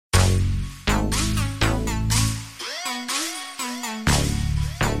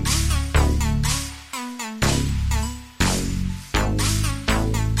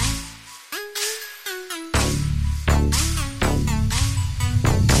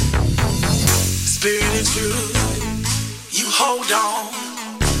and truth. You hold on,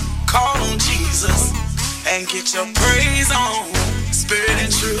 call on Jesus, and get your praise on. Spirit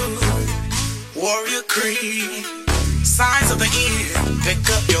and truth, warrior creed, signs of the end. Pick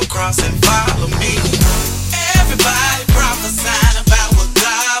up your cross and follow me. Everybody prophesying about what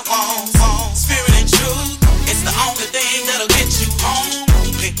God wants. Spirit and truth, it's the only thing that'll get you home.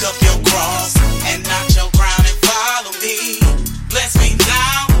 Pick up your cross and not your crown and follow me. Bless me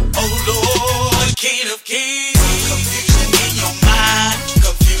now, oh Lord, King of Kings. Confusion in your mind,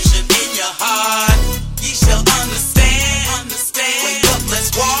 confusion in your heart. Ye shall understand. Wake up,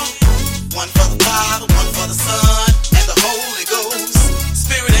 let's walk. One for the Father, one for the Son, and the Holy Ghost.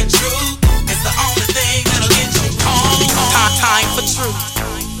 Spirit and truth, it's the only thing that'll get you home. Time for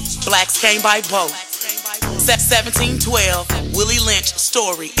truth. Blacks came by boat. 1712, Willie Lynch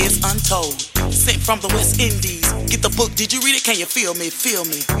story is untold. Sent from the West Indies. Get the book, did you read it? Can you feel me? Feel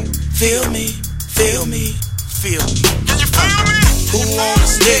me. Feel me, feel me, feel me. Can you feel me? Who wanna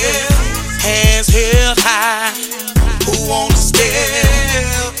step? Hands held high. Who wanna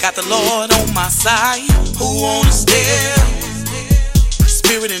step? Got the Lord on my side. Who wanna step?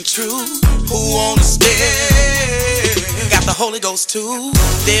 Spirit and truth. Who wanna step? Got the Holy Ghost too.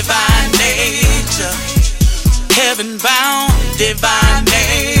 Divine nature, heaven bound. Divine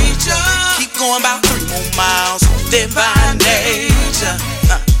nature. Keep going about 3 more miles. Divine nature,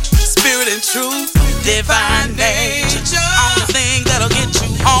 spirit and truth. Divine nature, only thing that'll get you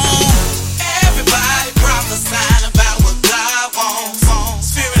home. Everybody prophesying about what God wants.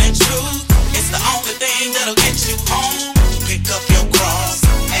 Spirit and truth, it's the only thing that'll get you home. Pick up your cross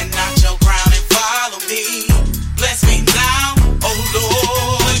and not your crown and follow me. Bless me now, oh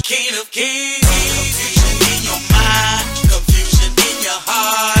Lord, King of Kings. Confusion in your mind, confusion in your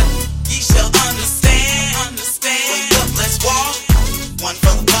heart. Ye shall understand. Wake up, let's walk. One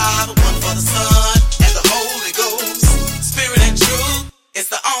for the Father, one for the Son, and the Holy Ghost. Spirit and truth, it's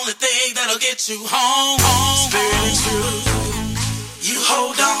the only thing that'll get you home. Spirit and truth, you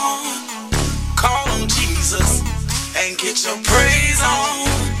hold on, call on Jesus, and get your praise on.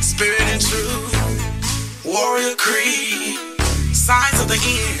 Spirit and truth, warrior creed, signs of the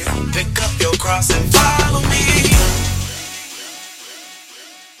end. Pick up your cross and follow me.